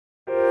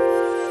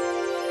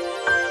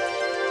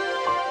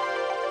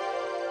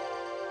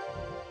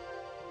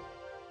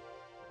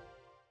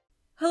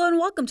and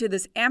welcome to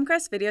this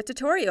Amcrest video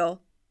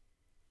tutorial.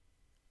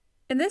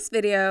 In this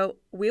video,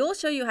 we will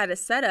show you how to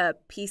set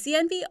up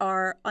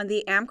PCNVR on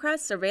the Amcrest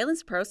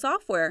Surveillance Pro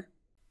software.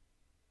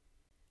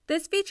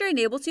 This feature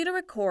enables you to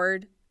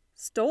record,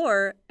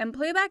 store, and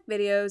playback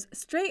videos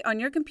straight on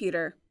your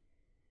computer.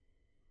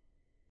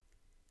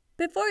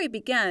 Before we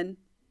begin,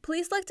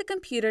 please select a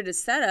computer to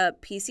set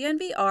up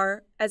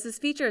PCNVR, as this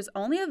feature is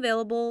only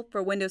available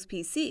for Windows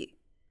PC.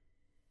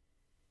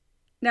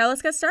 Now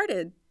let's get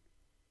started.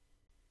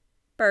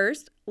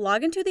 First,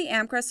 log into the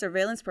Amcrest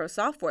Surveillance Pro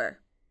software.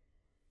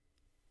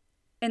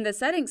 In the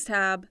Settings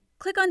tab,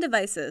 click on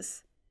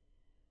Devices.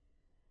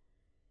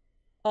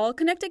 All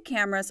connected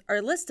cameras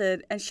are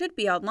listed and should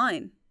be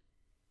online.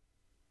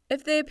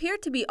 If they appear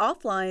to be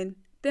offline,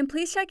 then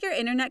please check your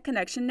internet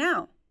connection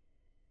now.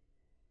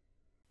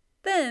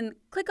 Then,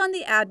 click on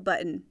the Add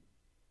button.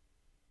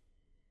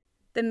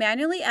 The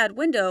Manually Add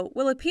window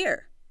will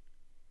appear.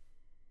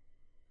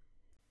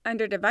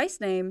 Under Device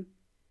Name,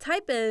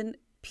 type in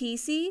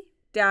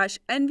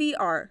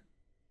PC-NVR.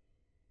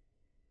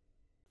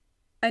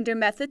 Under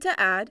Method to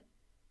Add,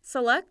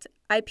 select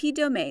IP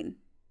Domain.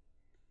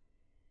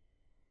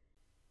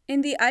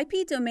 In the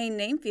IP Domain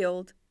name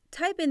field,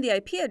 type in the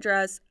IP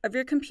address of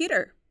your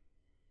computer.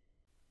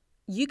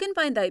 You can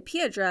find the IP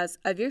address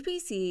of your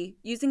PC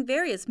using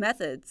various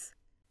methods.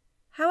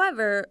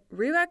 However,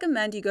 we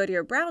recommend you go to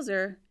your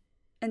browser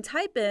and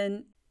type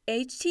in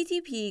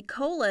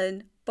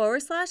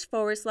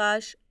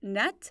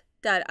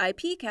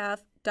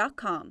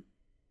http://net.ipcaf.com.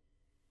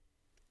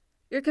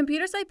 Your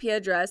computer's IP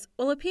address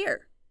will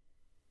appear.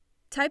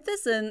 Type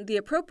this in the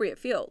appropriate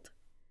field.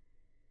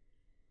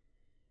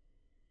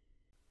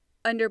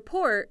 Under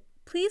Port,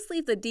 please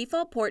leave the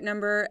default port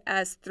number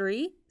as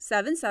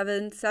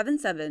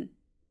 37777.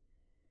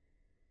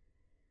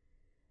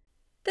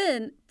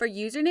 Then, for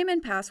username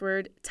and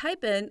password,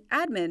 type in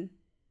admin.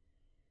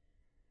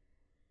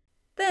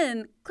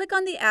 Then, click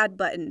on the Add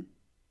button.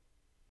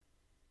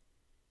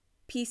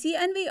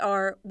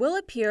 PCNVR will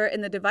appear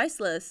in the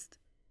device list.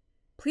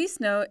 Please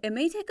note it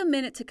may take a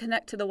minute to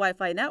connect to the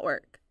Wi-Fi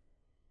network.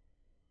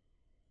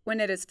 When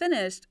it is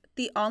finished,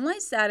 the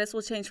online status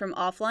will change from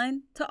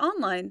offline to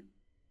online.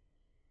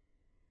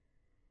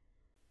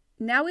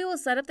 Now we will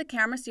set up the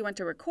cameras you want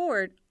to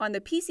record on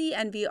the PC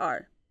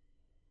NVR.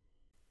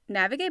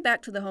 Navigate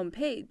back to the home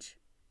page.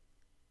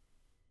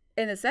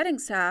 In the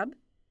Settings tab,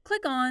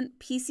 click on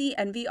PC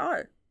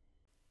NVR.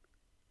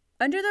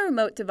 Under the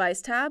Remote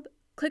Device tab,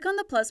 click on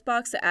the plus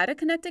box to add a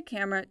connected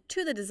camera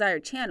to the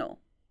desired channel.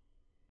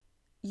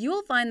 You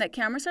will find that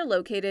cameras are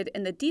located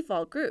in the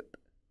default group.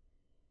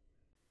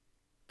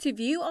 To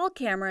view all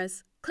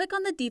cameras, click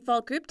on the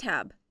Default Group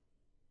tab.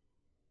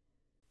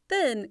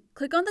 Then,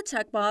 click on the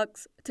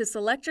checkbox to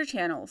select your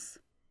channels.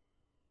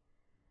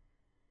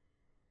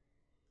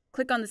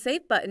 Click on the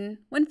Save button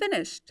when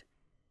finished.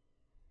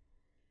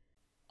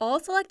 All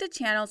selected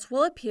channels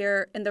will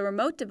appear in the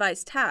Remote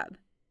Device tab.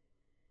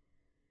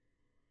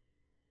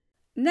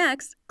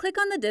 Next, click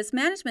on the Disk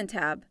Management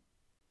tab.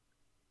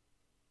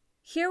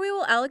 Here we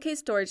will allocate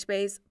storage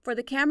space for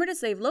the camera to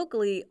save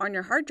locally on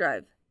your hard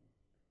drive.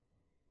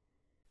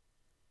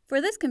 For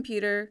this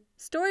computer,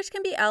 storage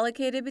can be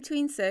allocated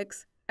between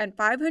 6 and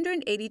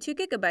 582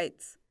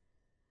 gigabytes.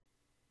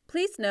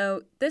 Please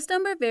note, this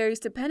number varies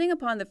depending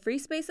upon the free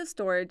space of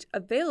storage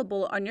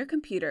available on your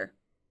computer.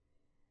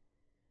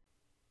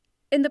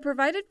 In the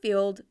provided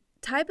field,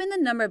 type in the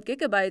number of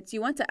gigabytes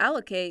you want to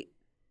allocate.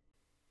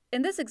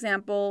 In this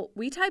example,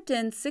 we typed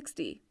in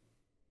 60.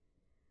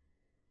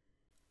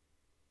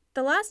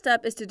 The last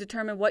step is to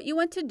determine what you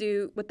want to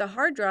do with the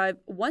hard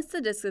drive once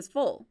the disk is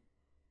full.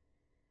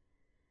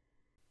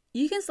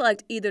 You can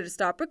select either to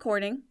stop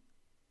recording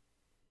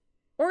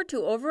or to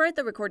overwrite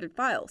the recorded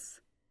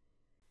files.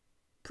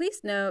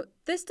 Please note,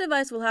 this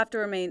device will have to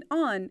remain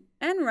on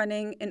and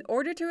running in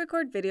order to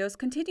record videos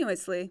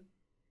continuously.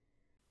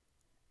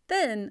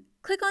 Then,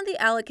 click on the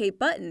Allocate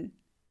button.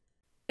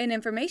 An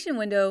information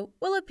window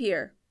will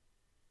appear.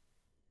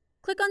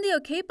 Click on the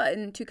OK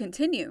button to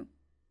continue.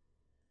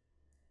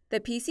 The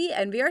PC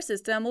NVR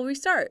system will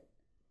restart.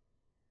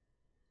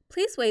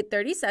 Please wait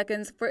 30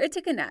 seconds for it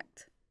to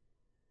connect.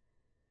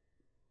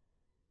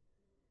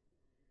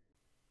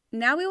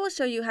 Now we will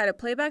show you how to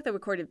playback the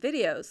recorded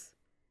videos.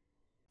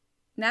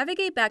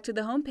 Navigate back to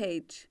the home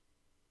page.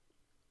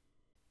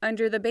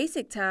 Under the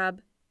Basic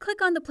tab,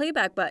 click on the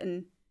Playback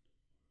button.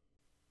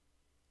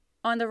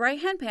 On the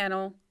right-hand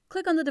panel,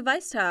 click on the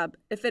Device tab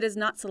if it is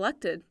not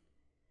selected.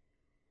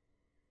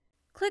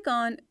 Click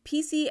on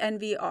PC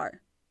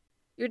NVR.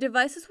 Your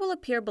devices will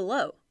appear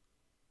below.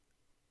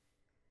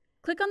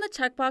 Click on the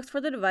checkbox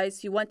for the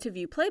device you want to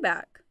view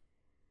playback.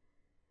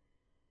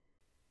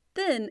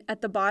 Then,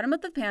 at the bottom of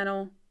the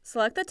panel,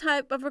 select the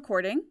type of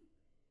recording,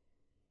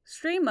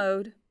 stream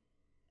mode,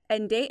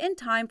 and date and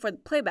time for the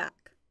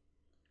playback.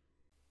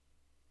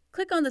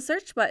 Click on the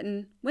Search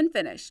button when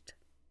finished.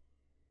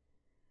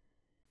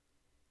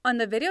 On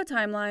the video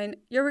timeline,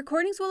 your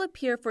recordings will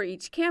appear for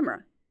each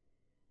camera.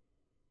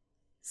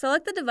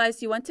 Select the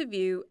device you want to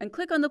view and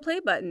click on the Play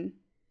button.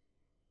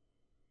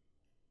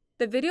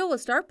 The video will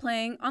start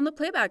playing on the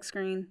playback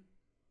screen.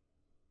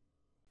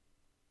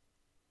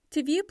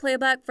 To view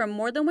playback from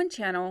more than one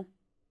channel,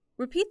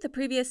 repeat the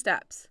previous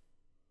steps.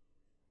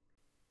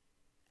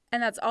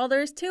 And that's all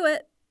there is to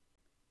it.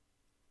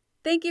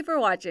 Thank you for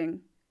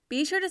watching.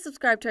 Be sure to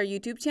subscribe to our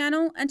YouTube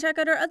channel and check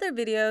out our other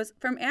videos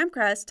from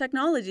Amcrest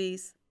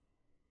Technologies.